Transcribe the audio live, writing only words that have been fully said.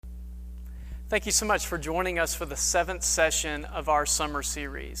Thank you so much for joining us for the 7th session of our summer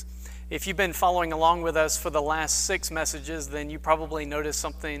series. If you've been following along with us for the last 6 messages, then you probably noticed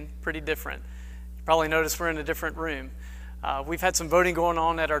something pretty different. You probably noticed we're in a different room. We've had some voting going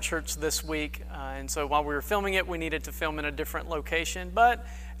on at our church this week, and so while we were filming it, we needed to film in a different location, but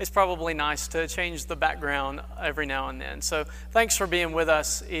it's probably nice to change the background every now and then. So thanks for being with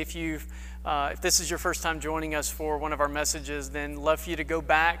us. If this is your first time joining us for one of our messages, then love for you to go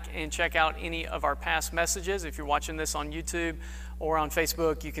back and check out any of our past messages. If you're watching this on YouTube or on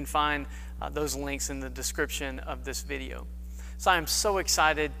Facebook, you can find those links in the description of this video. So I am so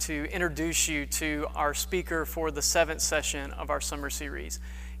excited to introduce you to our speaker for the 7th session of our summer series.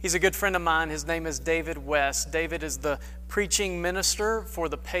 He's a good friend of mine. His name is David West. David is the preaching minister for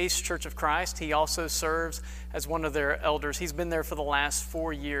the Pace Church of Christ. He also serves as one of their elders. He's been there for the last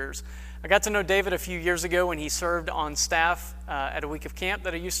 4 years. I got to know David a few years ago when he served on staff at a week of camp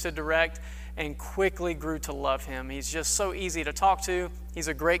that I used to direct, and quickly grew to love him. He's just so easy to talk to. He's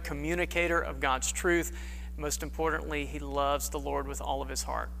a great communicator of God's truth. Most importantly, he loves the Lord with all of his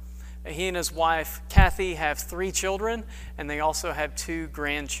heart. He and his wife, Kathy, have 3 children, and they also have 2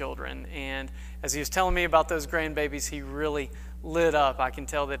 grandchildren. And as he was telling me about those grandbabies, he really lit up. I can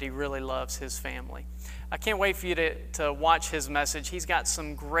tell that he really loves his family. I can't wait for you to watch his message. He's got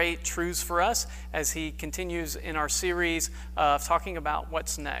some great truths for us as he continues in our series of talking about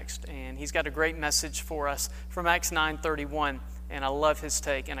what's next. And he's got a great message for us from Acts 9:31. And I love his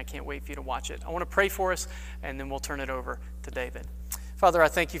take, and I can't wait for you to watch it. I want to pray for us, and then we'll turn it over to David. Father, I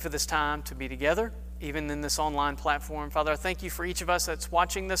thank you for this time to be together, even in this online platform. Father, I thank you for each of us that's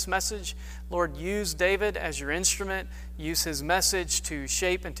watching this message. Lord, use David as your instrument. Use his message to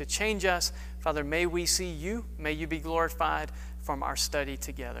shape and to change us. Father, may we see you. May you be glorified from our study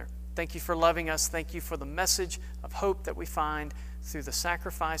together. Thank you for loving us. Thank you for the message of hope that we find through the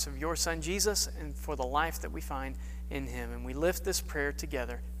sacrifice of your Son, Jesus, and for the life that we find in him. And we lift this prayer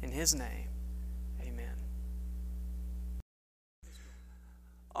together in his name. Amen.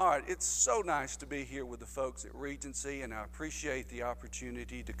 All right, it's so nice to be here with the folks at Regency, and I appreciate the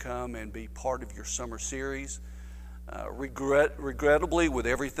opportunity to come and be part of your summer series. Regrettably, with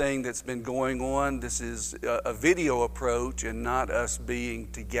everything that's been going on, this is a video approach and not us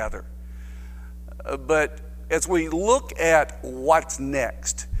being together. But as we look at what's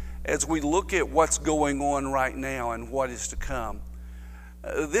next, as we look at what's going on right now and what is to come,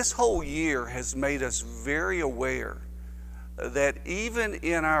 this whole year has made us very aware that even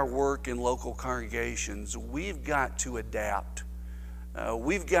in our work in local congregations, we've got to adapt.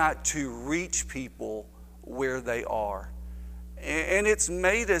 We've got to reach people where they are. And it's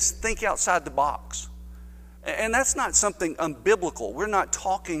made us think outside the box. And that's not something unbiblical. We're not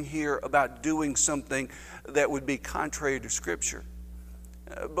talking here about doing something that would be contrary to Scripture.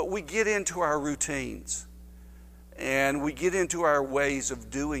 But we get into our routines, and we get into our ways of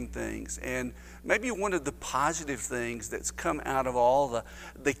doing things. And maybe one of the positive things that's come out of all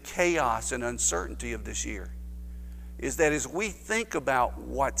the chaos and uncertainty of this year is that as we think about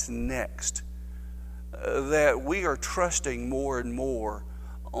what's next, that we are trusting more and more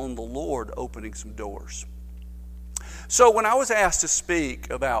on the Lord opening some doors. So when I was asked to speak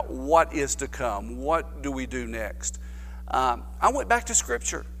about what is to come, what do we do next, I went back to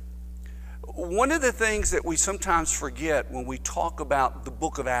Scripture. One of the things that we sometimes forget when we talk about the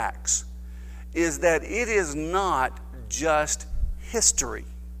book of Acts is that it is not just history.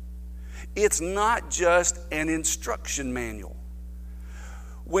 It's not just an instruction manual.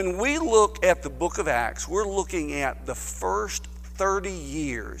 When we look at the book of Acts, we're looking at the first 30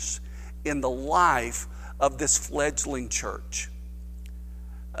 years in the life of this fledgling church.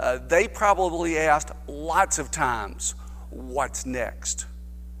 They probably asked lots of times, what's next?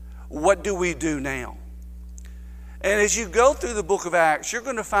 What do we do now? And as you go through the book of Acts, you're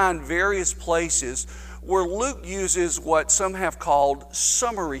going to find various places where Luke uses what some have called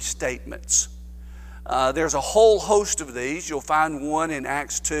summary statements. There's a whole host of these. You'll find one in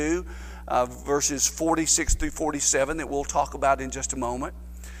Acts 2, verses 46 through 47 that we'll talk about in just a moment.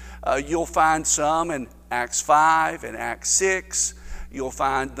 You'll find some in Acts 5 and Acts 6. You'll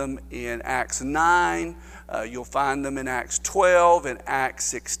find them in Acts 9. You'll find them in Acts 12 and Acts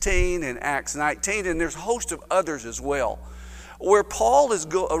 16 and Acts 19. And there's a host of others as well, where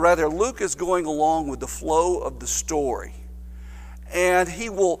Luke is going along with the flow of the story. And he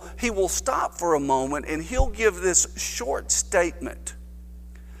will stop for a moment, and he'll give this short statement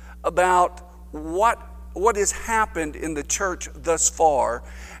about what has happened in the church thus far,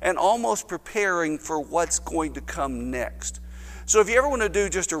 and almost preparing for what's going to come next. So if you ever want to do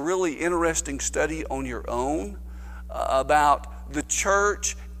just a really interesting study on your own about the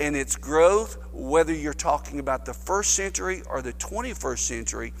church and its growth, whether you're talking about the first century or the 21st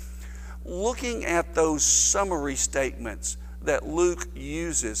century, looking at those summary statements that Luke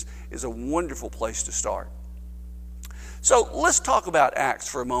uses is a wonderful place to start. So let's talk about Acts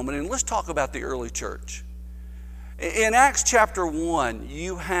for a moment, and let's talk about the early church. In Acts chapter 1,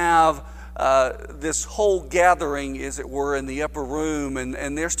 you have this whole gathering, as it were, in the upper room,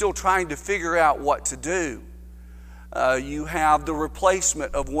 and they're still trying to figure out what to do. You have the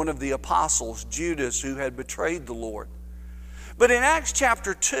replacement of one of the apostles, Judas, who had betrayed the Lord. But in Acts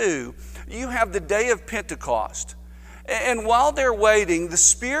chapter 2, you have the day of Pentecost. And while they're waiting, the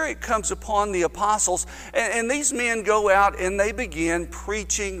Spirit comes upon the apostles, and these men go out and they begin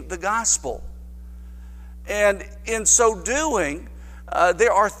preaching the gospel. And in so doing,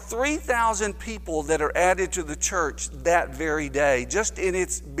 there are 3,000 people that are added to the church that very day, just in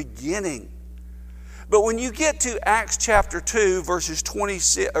its beginning. But when you get to Acts chapter 2, verses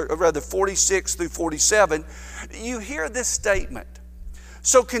 46 through 47, you hear this statement.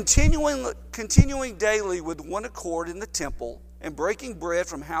 So continuing daily with one accord in the temple and breaking bread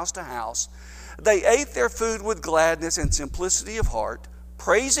from house to house, they ate their food with gladness and simplicity of heart,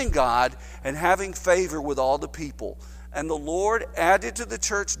 praising God and having favor with all the people. And the Lord added to the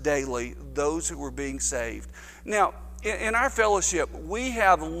church daily those who were being saved. Now, in our fellowship, we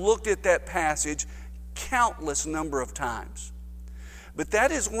have looked at that passage countless number of times. But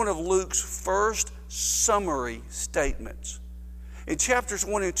that is one of Luke's first summary statements. In chapters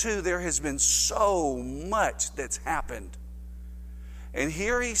 1 and 2, there has been so much that's happened. And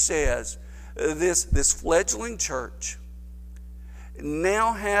here he says, this fledgling church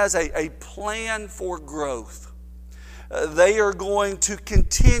now has a plan for growth. They are going to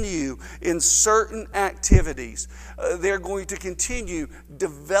continue in certain activities. They're going to continue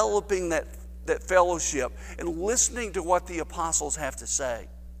developing that fellowship and listening to what the apostles have to say.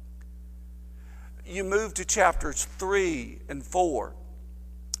 You move to chapters 3 and 4,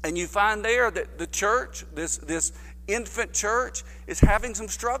 and you find there that the church, this infant church, is having some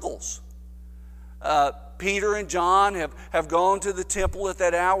struggles. Peter and John have gone to the temple at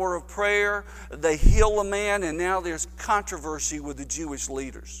that hour of prayer. They heal a man, and now there's controversy with the Jewish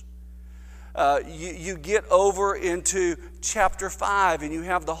leaders. You get over into chapter 5, and you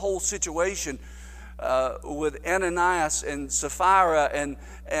have the whole situation with Ananias and Sapphira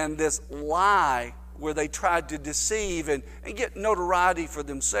and this lie where they tried to deceive and get notoriety for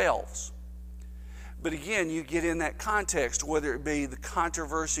themselves. But again, you get in that context, whether it be the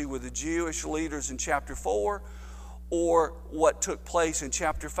controversy with the Jewish leaders in chapter 4 or what took place in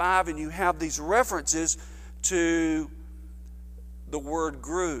chapter 5, and you have these references to the word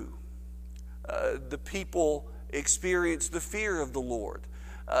grew. The people experienced the fear of the Lord.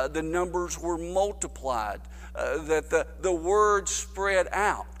 The numbers were multiplied. That the word spread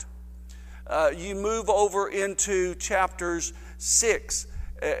out. You move over into chapters 6.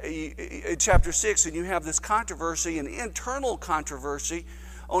 Chapter 6, and you have this controversy, an internal controversy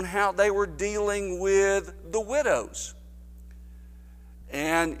on how they were dealing with the widows.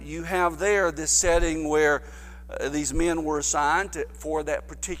 And you have there this setting where these men were assigned for that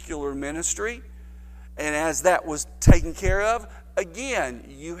particular ministry. And as that was taken care of, again,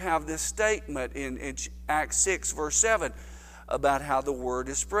 you have this statement in Acts 6, verse 7, about how the word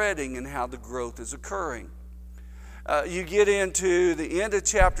is spreading and how the growth is occurring. You get into the end of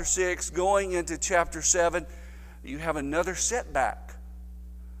chapter 6, going into chapter 7, you have another setback.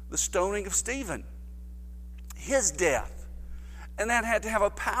 The stoning of Stephen. His death. And that had to have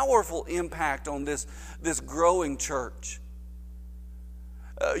a powerful impact on this growing church.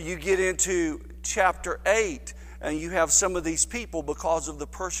 You get into chapter 8, and you have some of these people, because of the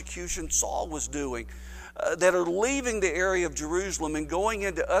persecution Saul was doing, that are leaving the area of Jerusalem and going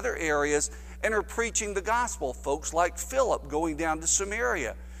into other areas and are preaching the gospel. Folks like Philip going down to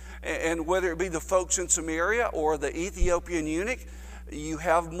Samaria. And whether it be the folks in Samaria or the Ethiopian eunuch, you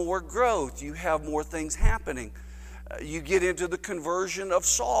have more growth. You have more things happening. You get into the conversion of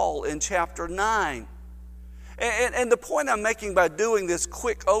Saul in chapter 9. And the point I'm making by doing this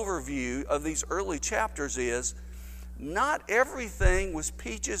quick overview of these early chapters is, not everything was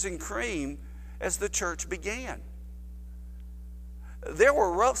peaches and cream as the church began. There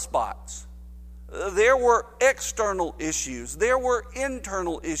were rough spots. There were external issues. There were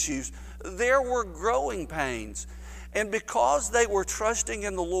internal issues. There were growing pains. And because they were trusting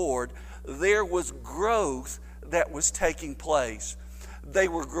in the Lord, there was growth that was taking place. They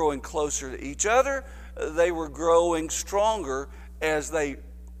were growing closer to each other. They were growing stronger as they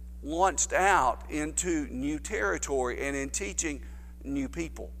launched out into new territory and in teaching new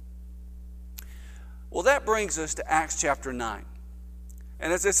people. Well, that brings us to Acts chapter 9.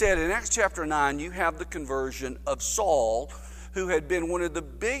 And as I said, in Acts chapter 9, you have the conversion of Saul, who had been one of the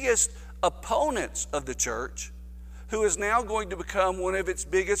biggest opponents of the church, who is now going to become one of its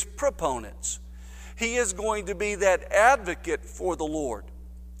biggest proponents. He is going to be that advocate for the Lord.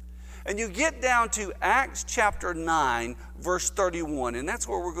 And you get down to Acts chapter 9, verse 31, and that's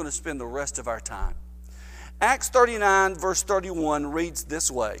where we're going to spend the rest of our time. Acts 39, verse 31 reads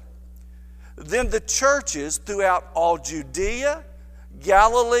this way: Then the churches throughout all Judea,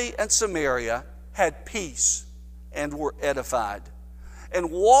 Galilee, and Samaria had peace and were edified. And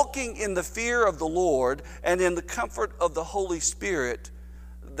walking in the fear of the Lord and in the comfort of the Holy Spirit,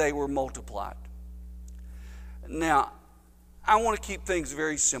 they were multiplied. Now, I want to keep things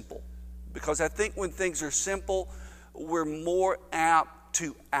very simple, because I think when things are simple, we're more apt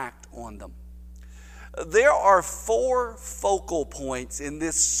to act on them. There are 4 focal points in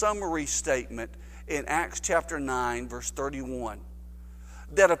this summary statement in Acts chapter 9, verse 31,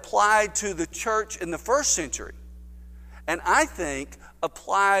 that applied to the church in the first century, and I think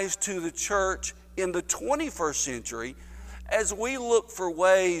applies to the church in the 21st century as we look for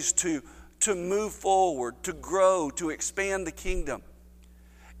ways to move forward, to grow, to expand the kingdom.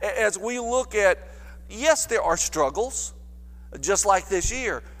 As we look at, yes, there are struggles, just like this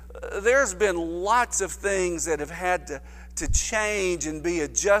year. There's been lots of things that have had to change and be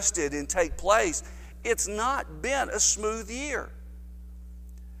adjusted and take place. It's not been a smooth year.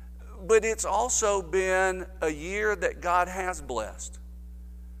 But it's also been a year that God has blessed.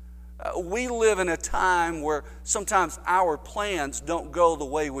 We live in a time where sometimes our plans don't go the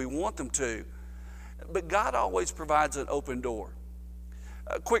way we want them to, but God always provides an open door.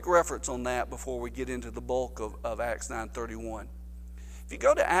 A quick reference on that before we get into the bulk of Acts 9:31. If you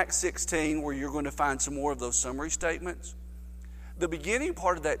go to Acts 16, where you're going to find some more of those summary statements, the beginning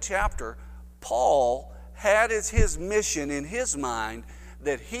part of that chapter, Paul had as his mission in his mind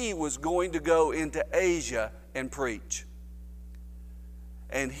that he was going to go into Asia and preach.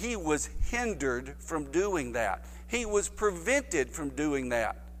 And he was hindered from doing that. He was prevented from doing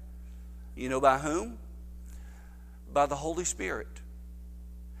that. You know by whom? By the Holy Spirit.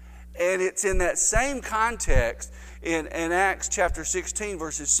 And it's in that same context in Acts chapter 16,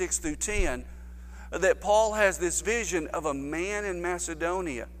 verses 6 through 10, that Paul has this vision of a man in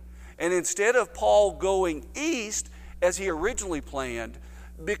Macedonia. And instead of Paul going east as he originally planned,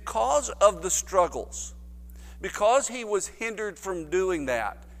 because of the struggles, because he was hindered from doing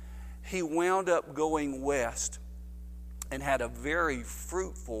that, he wound up going west and had a very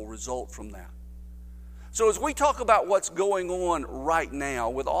fruitful result from that. So as we talk about what's going on right now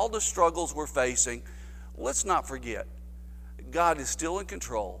with all the struggles we're facing, let's not forget, God is still in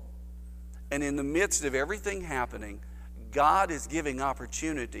control. And in the midst of everything happening, God is giving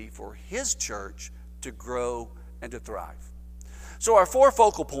opportunity for His church to grow and to thrive. So our 4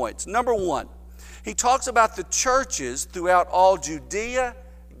 focal points. Number 1, he talks about the churches throughout all Judea,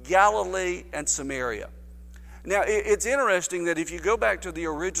 Galilee, and Samaria. Now, it's interesting that if you go back to the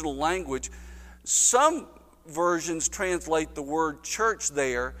original language, some versions translate the word church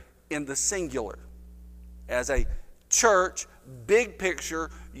there in the singular as a church, big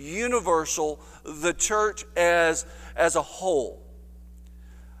picture, universal, the church as a whole.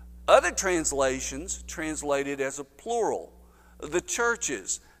 Other translations translate it as a plural, the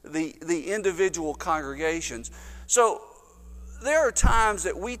churches, the individual congregations. So there are times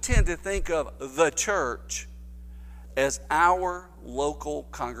that we tend to think of the church as our local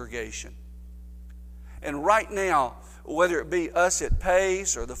congregation. And right now, whether it be us at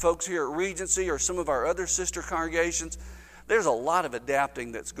Pace or the folks here at Regency or some of our other sister congregations, there's a lot of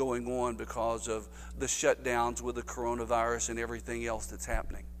adapting that's going on because of the shutdowns with the coronavirus and everything else that's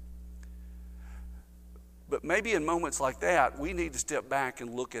happening. But maybe in moments like that, we need to step back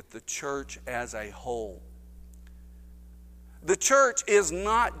and look at the church as a whole. The church is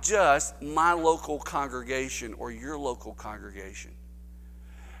not just my local congregation or your local congregation.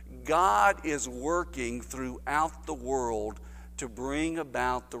 God is working throughout the world to bring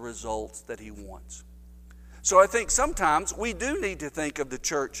about the results that He wants. So I think sometimes we do need to think of the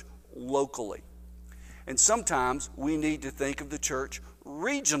church locally. And sometimes we need to think of the church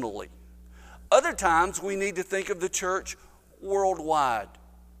regionally. Other times we need to think of the church worldwide.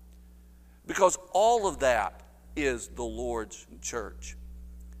 Because all of that is the Lord's church.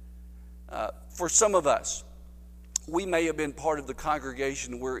 For some of us, we may have been part of the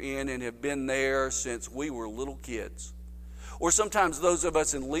congregation we're in and have been there since we were little kids. Or sometimes those of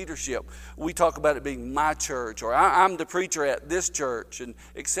us in leadership, we talk about it being my church, or I'm the preacher at this church, and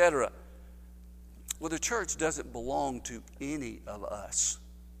etc. Well, the church doesn't belong to any of us.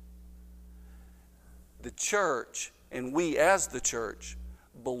 The church, and we as the church,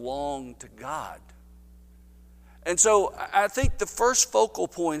 belong to God. And so I think the first focal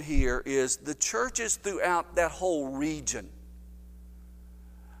point here is the churches throughout that whole region.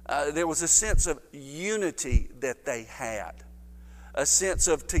 There was a sense of unity that they had, a sense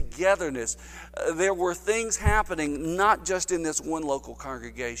of togetherness. There were things happening not just in this one local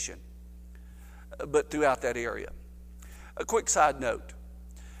congregation, but throughout that area. A quick side note.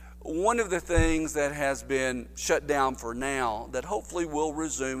 One of the things that has been shut down for now, that hopefully will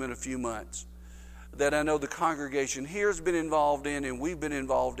resume in a few months, that I know the congregation here has been involved in and we've been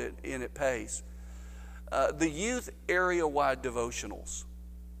involved in at Pace, the youth area-wide devotionals.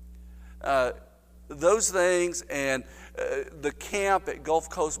 Those things and the camp at Gulf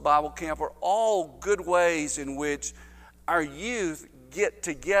Coast Bible Camp are all good ways in which our youth get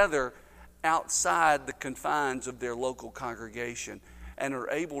together outside the confines of their local congregation and are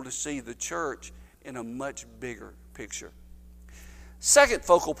able to see the church in a much bigger picture. Second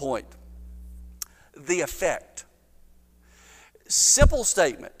focal point, the effect. Simple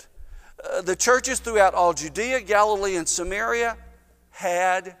statement. The churches throughout all Judea, Galilee, and Samaria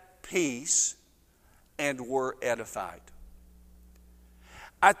had peace and were edified.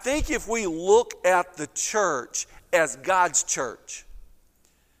 I think if we look at the church as God's church,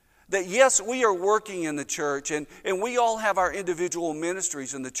 that yes, we are working in the church and we all have our individual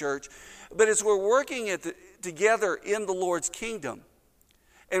ministries in the church, but as we're working together in the Lord's kingdom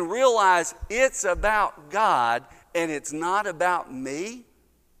and realize it's about God and it's not about me,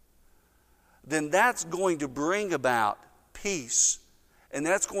 then that's going to bring about peace and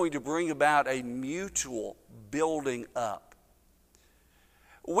that's going to bring about a mutual building up.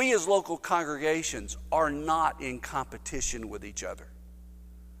 We as local congregations are not in competition with each other.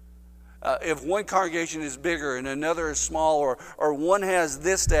 If one congregation is bigger and another is smaller, or one has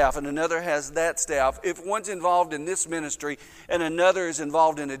this staff and another has that staff, if one's involved in this ministry and another is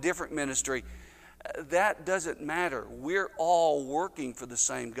involved in a different ministry, that doesn't matter. We're all working for the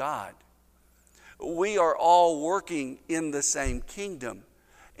same God. We are all working in the same kingdom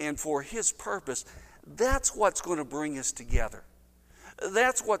and for His purpose. That's what's going to bring us together.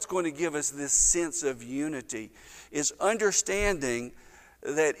 That's what's going to give us this sense of unity, is understanding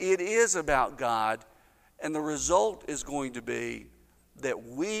that it is about God, and the result is going to be that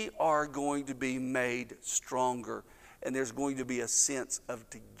we are going to be made stronger, and there's going to be a sense of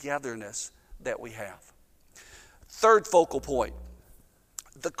togetherness that we have. Third focal point,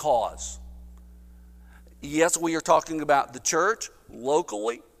 the cause. Yes, we are talking about the church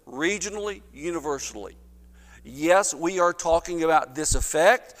locally, regionally, universally. Yes, we are talking about this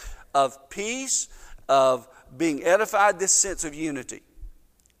effect of peace, of being edified, this sense of unity.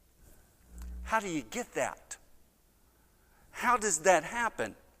 How do you get that? How does that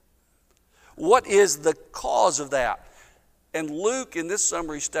happen? What is the cause of that? And Luke, in this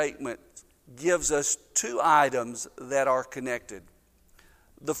summary statement, gives us two items that are connected.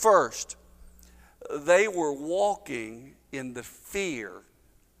 The first, they were walking in the fear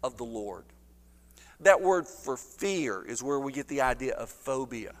of the Lord. That word for fear is where we get the idea of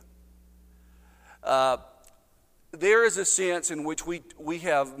phobia. There is a sense in which we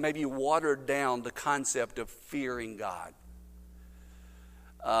have maybe watered down the concept of fearing God.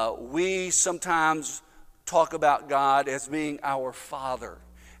 We sometimes talk about God as being our Father,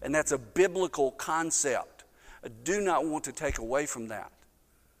 and that's a biblical concept. I do not want to take away from that.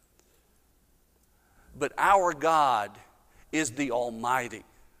 But our God is the Almighty.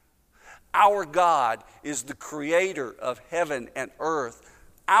 Our God is the creator of heaven and earth.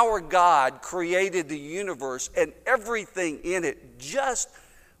 Our God created the universe and everything in it just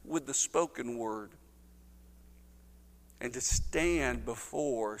with the spoken word. And to stand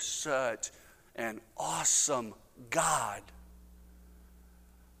before such an awesome God,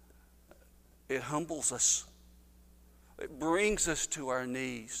 it humbles us. It brings us to our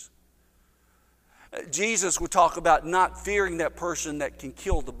knees. Jesus would talk about not fearing that person that can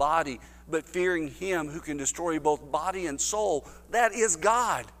kill the body, but fearing Him who can destroy both body and soul. That is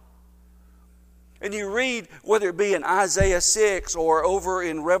God. And you read, whether it be in Isaiah 6 or over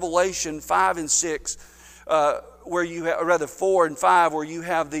in Revelation 5 and 6, where you have, or rather 4 and 5, where you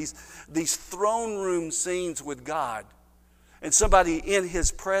have these throne room scenes with God and somebody in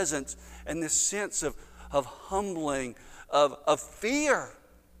His presence, and this sense of humbling, of fear.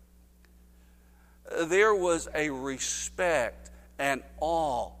 There was a respect and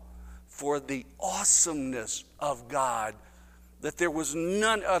awe for the awesomeness of God, that there was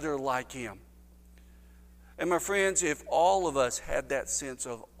none other like Him. And my friends, if all of us had that sense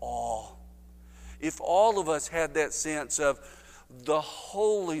of awe, if all of us had that sense of the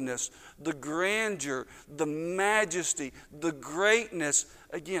holiness, the grandeur, the majesty, the greatness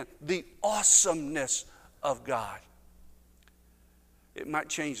again, the awesomeness of God. It might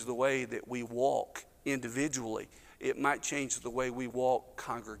change the way that we walk individually. It might change the way we walk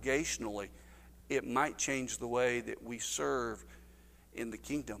congregationally. It might change the way that we serve in the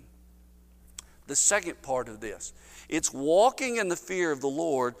kingdom. The second part of this, it's walking in the fear of the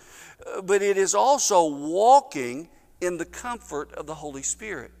Lord, but it is also walking in the comfort of the Holy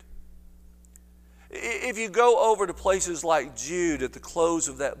Spirit. If you go over to places like Jude at the close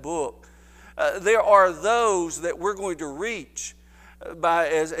of that book, there are those that we're going to reach by,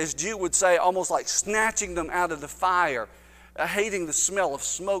 as Jude would say, almost like snatching them out of the fire, hating the smell of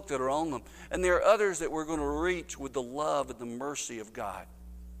smoke that are on them. And there are others that we're going to reach with the love and the mercy of God.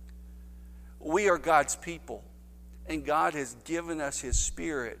 We are God's people, and God has given us His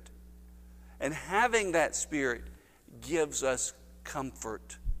Spirit. And having that Spirit gives us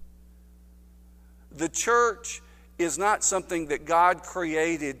comfort. The church is not something that God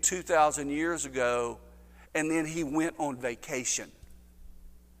created 2,000 years ago and then He went on vacation.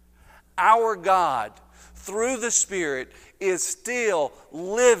 Our God, through the Spirit, is still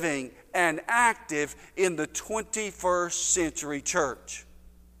living and active in the 21st century church.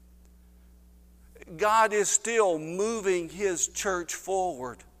 God is still moving His church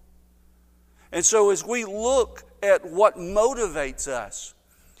forward. And so as we look at what motivates us,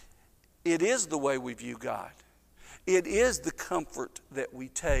 it is the way we view God. It is the comfort that we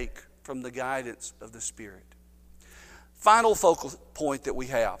take from the guidance of the Spirit. Final focal point that we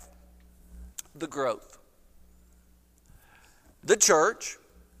have, the growth. The church,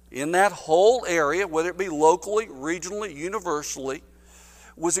 in that whole area, whether it be locally, regionally, universally,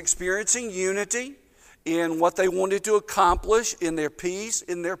 was experiencing unity in what they wanted to accomplish, in their peace,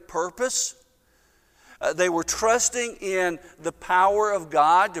 in their purpose. They were trusting in the power of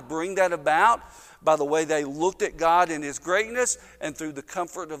God to bring that about by the way they looked at God and His greatness and through the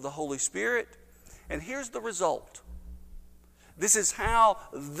comfort of the Holy Spirit. And here's the result. This is how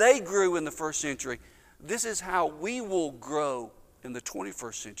they grew in the first century. This is how we will grow in the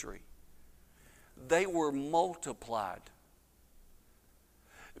 21st century. They were multiplied.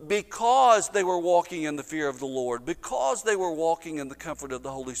 Because they were walking in the fear of the Lord, because they were walking in the comfort of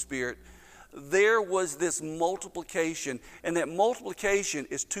the Holy Spirit, there was this multiplication, and that multiplication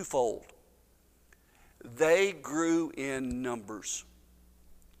is twofold. They grew in numbers.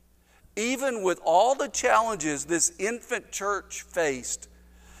 Even with all the challenges this infant church faced,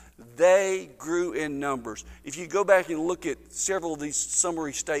 they grew in numbers. If you go back and look at several of these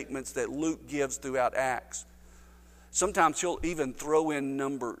summary statements that Luke gives throughout Acts, sometimes he'll even throw in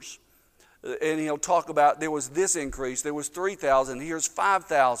numbers. And he'll talk about there was this increase, there was 3,000, here's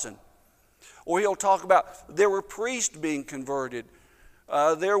 5,000. Or he'll talk about there were priests being converted.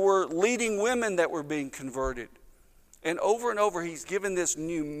 There were leading women that were being converted. And over he's given this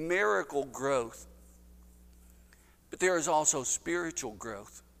numerical growth. But there is also spiritual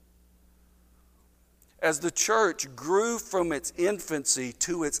growth. As the church grew from its infancy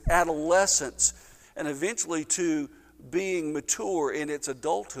to its adolescence and eventually to being mature in its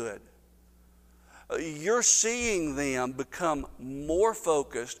adulthood, you're seeing them become more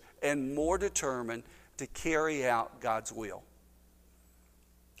focused and more determined to carry out God's will.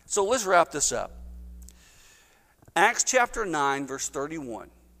 So let's wrap this up. Acts chapter 9, verse 31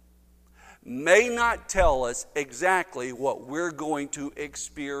 may not tell us exactly what we're going to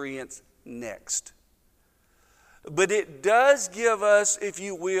experience next. But it does give us, if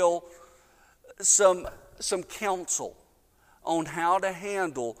you will, some counsel on how to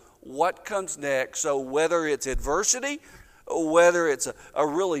handle what comes next. So whether it's adversity, whether it's a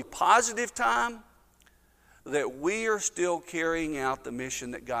really positive time, that we are still carrying out the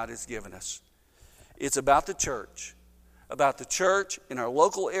mission that God has given us. It's about the church in our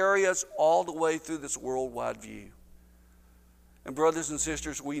local areas all the way through this worldwide view. And brothers and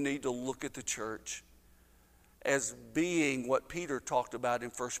sisters, we need to look at the church as being what Peter talked about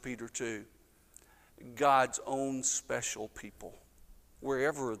in 1 Peter 2, God's own special people,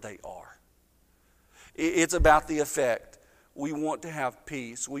 wherever they are. It's about the effect. We want to have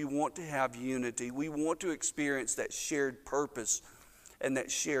peace. We want to have unity. We want to experience that shared purpose and that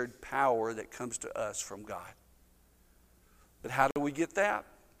shared power that comes to us from God. But how do we get that?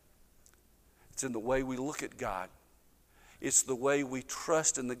 It's in the way we look at God. It's the way we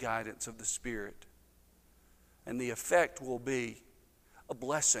trust in the guidance of the Spirit. And the effect will be a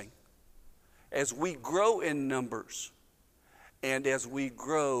blessing as we grow in numbers and as we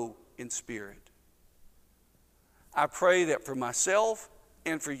grow in spirit. I pray that for myself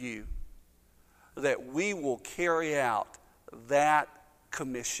and for you, that we will carry out that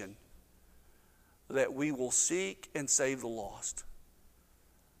commission, that we will seek and save the lost,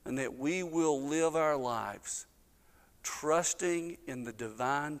 and that we will live our lives trusting in the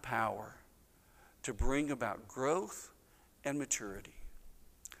divine power to bring about growth and maturity.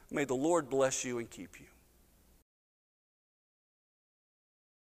 May the Lord bless you and keep you.